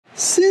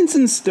Since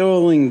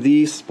installing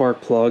these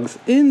spark plugs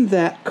in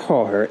that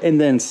car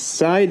and then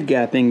side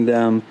gapping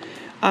them,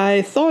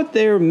 I thought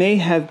there may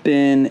have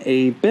been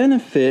a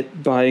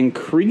benefit by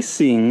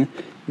increasing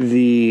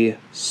the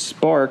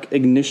spark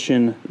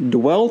ignition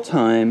dwell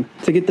time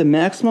to get the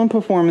maximum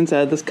performance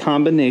out of this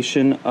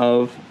combination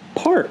of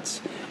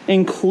parts,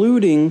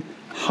 including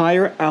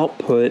higher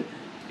output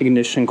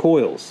ignition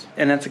coils.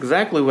 And that's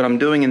exactly what I'm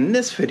doing in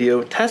this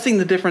video, testing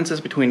the differences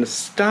between the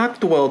stock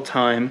dwell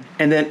time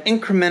and then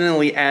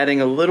incrementally adding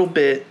a little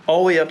bit all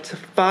the way up to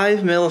 5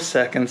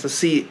 milliseconds to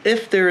see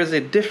if there is a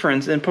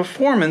difference in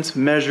performance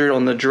measured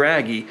on the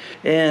Dragy.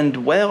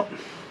 And well,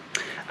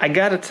 I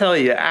gotta tell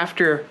you,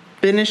 after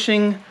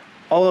finishing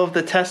all of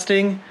the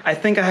testing, I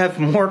think I have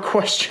more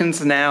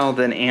questions now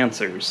than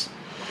answers.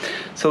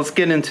 So let's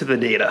get into the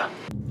data.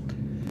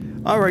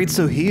 Alright,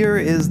 so here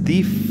is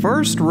the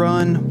first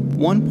run,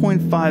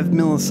 1.5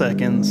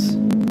 milliseconds.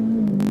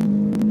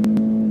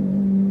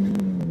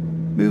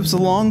 Moves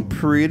along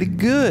pretty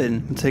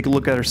good. We'll take a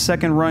look at our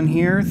second run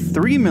here,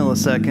 3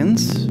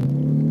 milliseconds.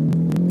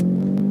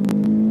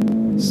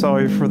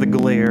 Sorry for the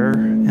glare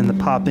and the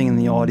popping in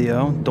the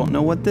audio, don't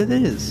know what that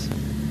is.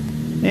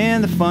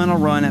 And the final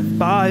run at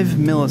 5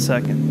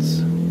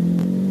 milliseconds.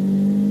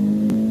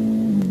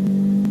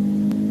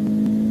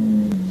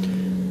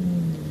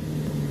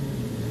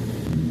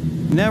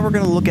 Now we're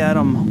going to look at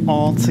them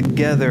all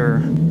together,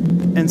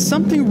 and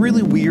something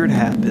really weird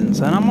happens,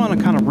 and I'm going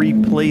to kind of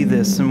replay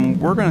this and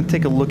we're going to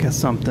take a look at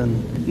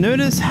something.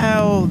 Notice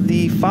how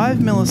the 5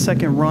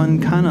 millisecond run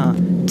kind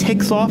of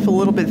takes off a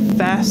little bit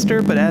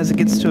faster, but as it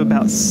gets to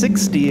about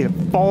 60 it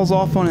falls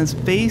off on its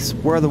face,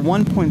 where the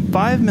 1.5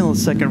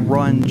 millisecond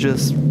run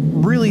just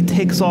really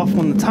takes off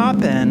on the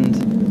top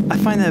end. I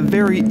find that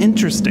very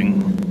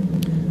interesting.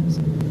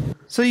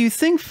 So you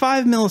think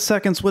 5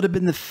 milliseconds would have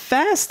been the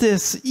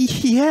fastest,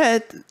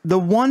 yet the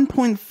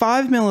 1.5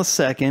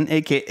 millisecond,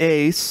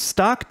 aka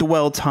stock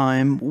dwell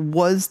time,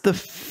 was the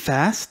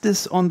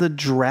fastest on the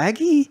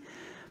Dragy?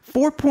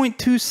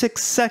 4.26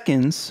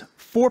 seconds,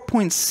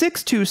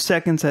 4.62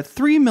 seconds at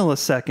 3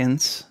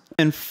 milliseconds,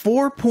 and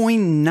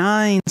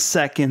 4.9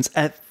 seconds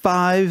at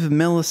 5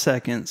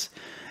 milliseconds.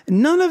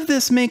 None of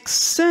this makes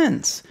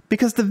sense,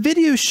 because the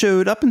video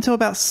showed up until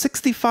about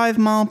 65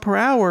 miles per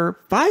hour,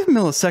 5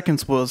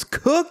 milliseconds was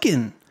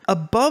cooking.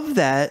 Above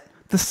that,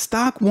 the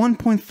stock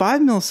 1.5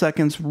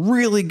 milliseconds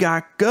really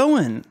got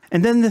going.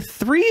 And then the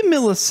 3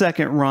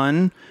 millisecond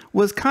run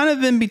was kind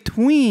of in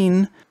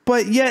between,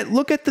 but yet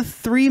look at the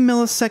 3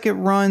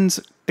 millisecond run's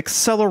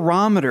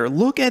accelerometer.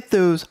 Look at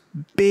those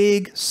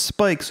big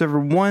spikes over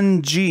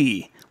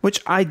 1G,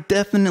 which I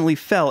definitely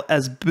felt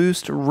as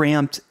boost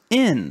ramped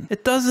in.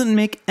 It doesn't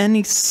make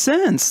any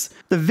sense.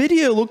 The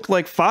video looked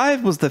like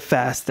 5 was the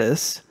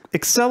fastest.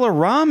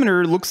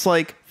 Accelerometer looks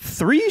like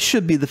 3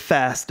 should be the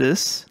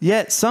fastest,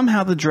 yet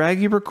somehow the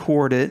Dragy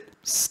recorded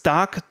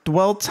stock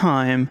dwell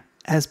time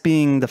as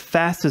being the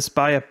fastest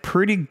by a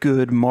pretty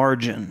good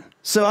margin.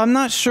 So I'm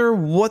not sure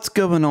what's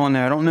going on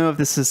there. I don't know if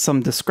this is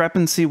some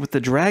discrepancy with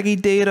the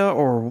Dragy data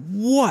or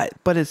what,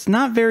 but it's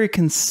not very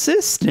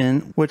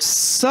consistent, which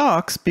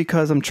sucks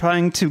because I'm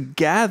trying to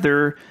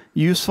gather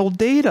useful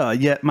data,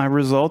 yet my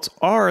results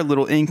are a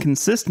little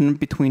inconsistent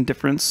between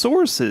different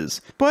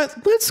sources.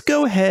 But let's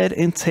go ahead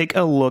and take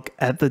a look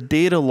at the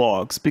data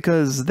logs,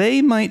 because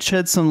they might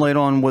shed some light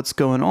on what's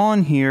going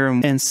on here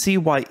and see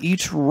why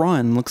each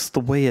run looks the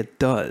way it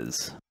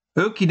does.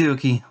 Okie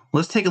dokie,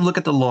 let's take a look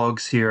at the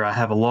logs here. I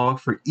have a log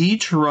for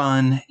each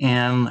run,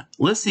 and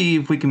let's see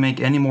if we can make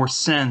any more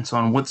sense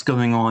on what's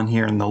going on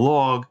here in the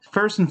log.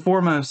 First and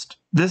foremost,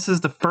 this is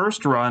the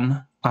first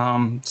run,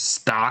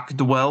 stock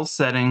dwell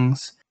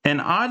settings. And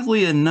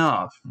oddly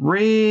enough,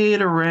 right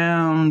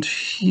around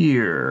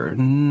here,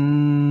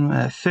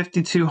 at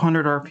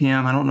 5,200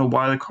 RPM, I don't know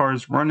why the car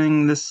is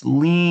running this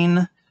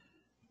lean,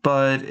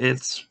 but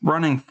it's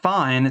running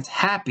fine. It's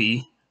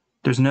happy.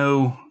 There's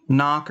no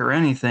knock or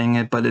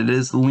anything, but it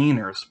is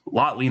leaner. It's a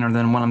lot leaner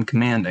than what I'm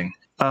commanding.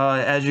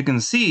 As you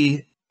can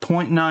see,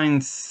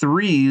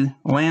 0.93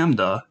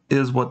 lambda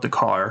is what the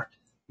car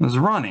is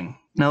running.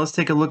 Now let's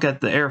take a look at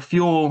the air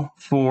fuel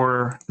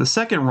for the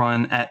second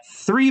run at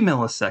 3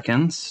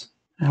 milliseconds.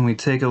 And we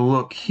take a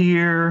look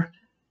here,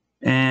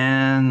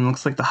 and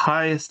looks like the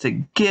highest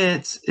it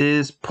gets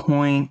is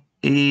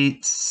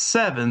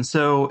 0.87.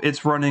 So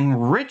it's running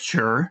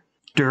richer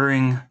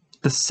during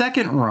the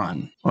second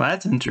run. Well,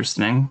 that's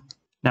interesting.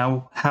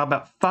 Now, how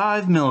about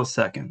 5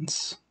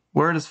 milliseconds?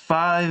 Where does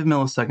 5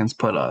 milliseconds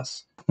put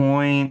us?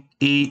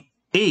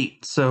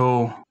 0.88.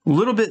 So a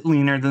little bit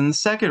leaner than the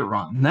second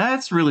run.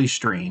 That's really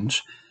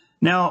strange.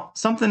 Now,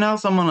 something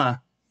else I'm going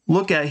to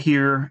look at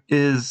here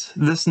is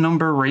this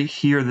number right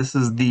here. This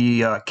is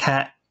the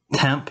cat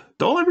temp.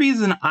 The only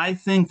reason I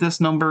think this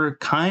number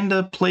kind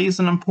of plays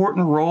an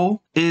important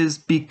role is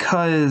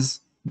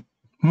because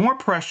more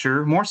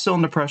pressure, more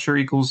cylinder pressure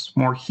equals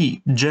more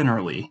heat,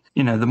 generally.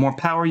 You know, the more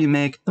power you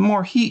make, the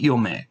more heat you'll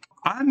make.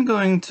 I'm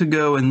going to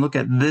go and look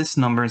at this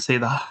number and say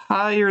the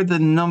higher the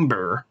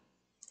number,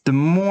 the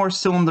more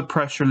cylinder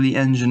pressure the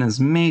engine is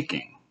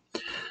making.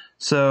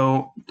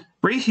 So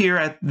right here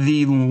at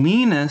the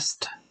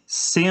leanest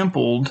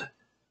sampled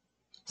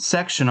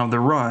section of the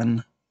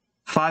run,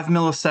 5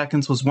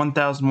 milliseconds was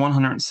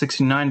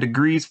 1,169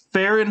 degrees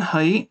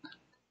Fahrenheit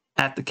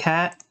at the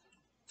cat.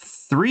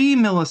 3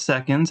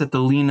 milliseconds at the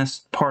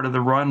leanest part of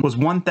the run was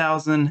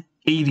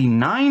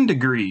 1,089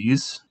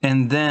 degrees,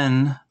 and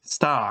then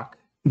stock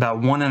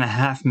about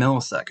 1.5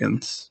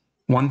 milliseconds,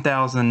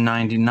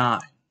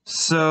 1,099.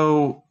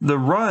 So the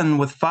run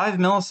with 5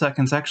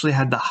 milliseconds actually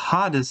had the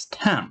hottest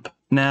temp.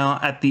 Now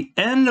at the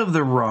end of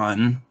the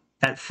run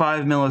at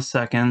 5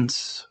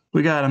 milliseconds,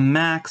 we got a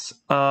max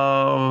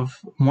of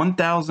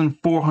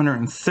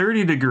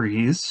 1,430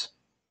 degrees.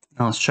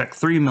 Now let's check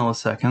 3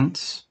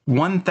 milliseconds.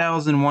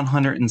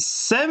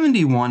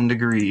 1,171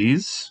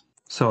 degrees,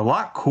 so a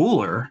lot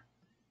cooler.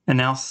 And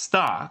now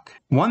stock,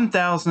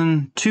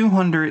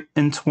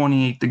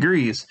 1,228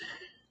 degrees.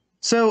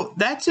 So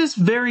that's just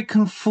very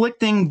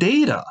conflicting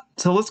data.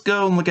 So let's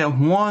go and look at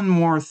one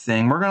more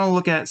thing. We're going to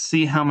look at,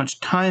 see how much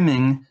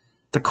timing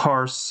the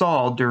car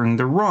saw during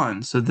the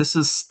run. So this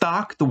is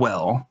stock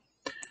dwell.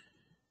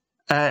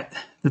 At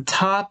the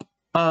top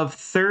of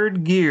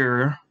third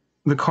gear,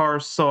 the car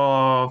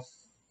saw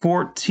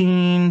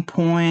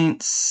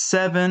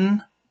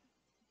 14.7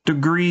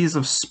 degrees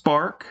of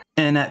spark,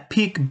 and at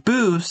peak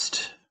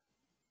boost,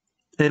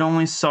 it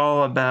only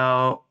saw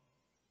about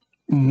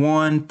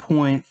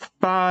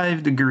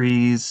 1.5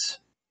 degrees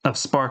of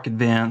spark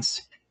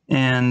advance,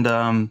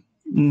 and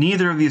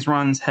neither of these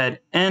runs had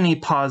any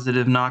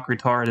positive knock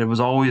retard. It was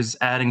always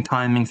adding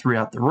timing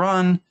throughout the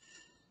run.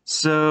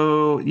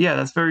 So yeah,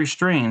 that's very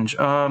strange.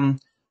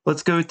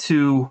 Let's go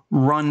to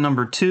run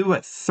number 2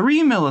 at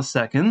 3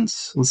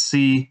 milliseconds. Let's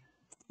see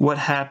what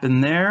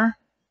happened there.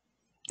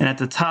 And at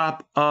the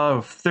top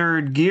of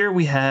third gear,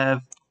 we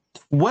have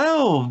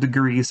 12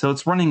 degrees. So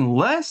it's running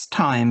less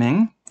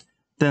timing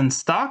than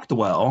stock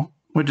dwell,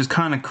 which is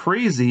kind of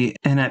crazy.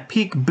 And at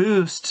peak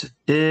boost,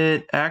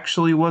 it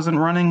actually wasn't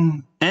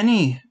running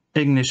any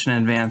ignition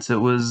advance.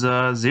 It was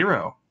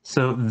 0.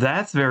 So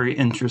that's very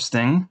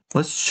interesting.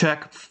 Let's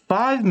check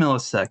 5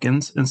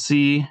 milliseconds and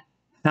see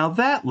how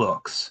that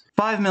looks.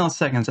 5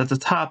 milliseconds at the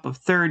top of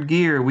third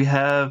gear, we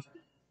have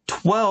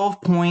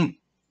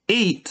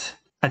 12.8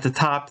 at the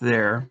top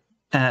there.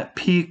 At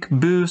peak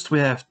boost, we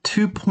have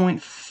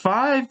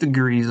 2.5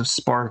 degrees of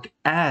spark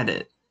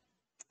added.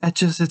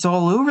 It's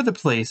all over the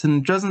place,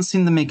 and it doesn't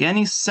seem to make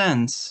any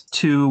sense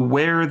to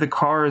where the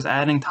car is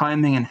adding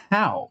timing and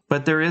how.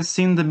 But there is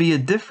seem to be a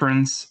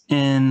difference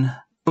in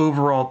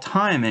overall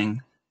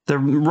timing. The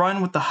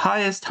run with the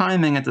highest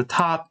timing at the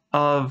top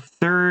of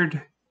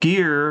third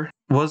gear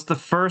was the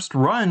first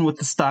run with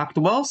the stock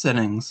dwell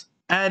settings,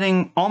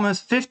 adding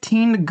almost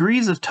 15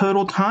 degrees of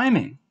total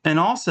timing, and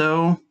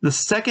also the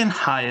second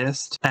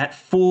highest at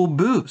full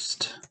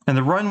boost. And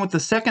the run with the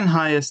second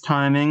highest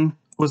timing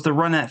was the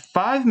run at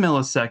 5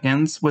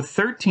 milliseconds with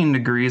 13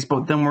 degrees,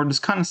 but then we're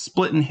just kind of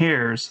splitting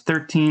hairs,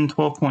 13,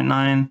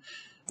 12.9.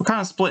 We're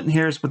kind of splitting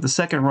hairs with the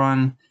second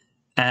run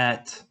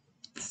at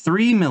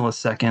 3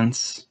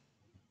 milliseconds.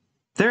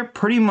 They're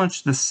pretty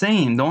much the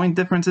same. The only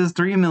difference is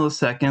 3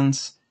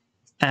 milliseconds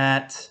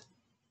at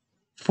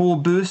full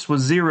boost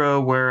was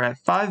 0, where at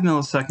 5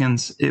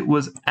 milliseconds, it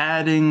was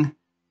adding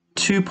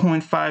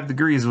 2.5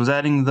 degrees. It was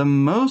adding the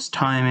most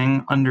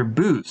timing under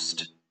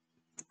boost.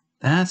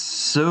 That's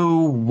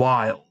so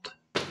wild.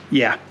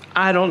 Yeah,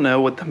 I don't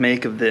know what to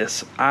make of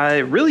this. I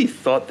really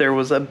thought there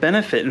was a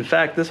benefit. In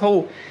fact, this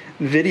whole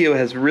video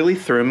has really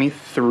thrown me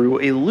through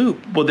a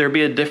loop. Will there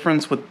be a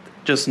difference with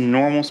just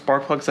normal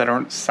spark plugs that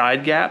aren't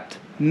side gapped?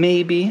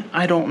 Maybe,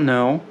 I don't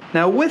know.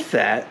 Now with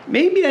that,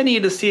 maybe I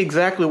need to see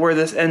exactly where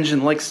this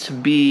engine likes to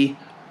be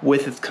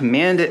with its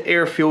commanded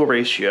air-fuel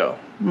ratio.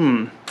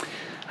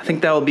 I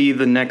think that will be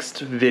the next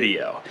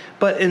video.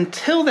 But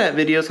until that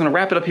video, it's going to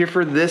wrap it up here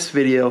for this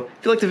video.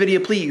 If you liked the video,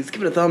 please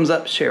give it a thumbs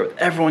up, share it with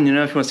everyone you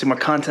know. If you want to see more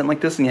content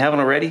like this and you haven't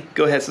already,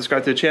 go ahead and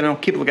subscribe to the channel.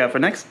 Keep a lookout for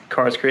the next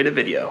Karz Kreated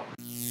video.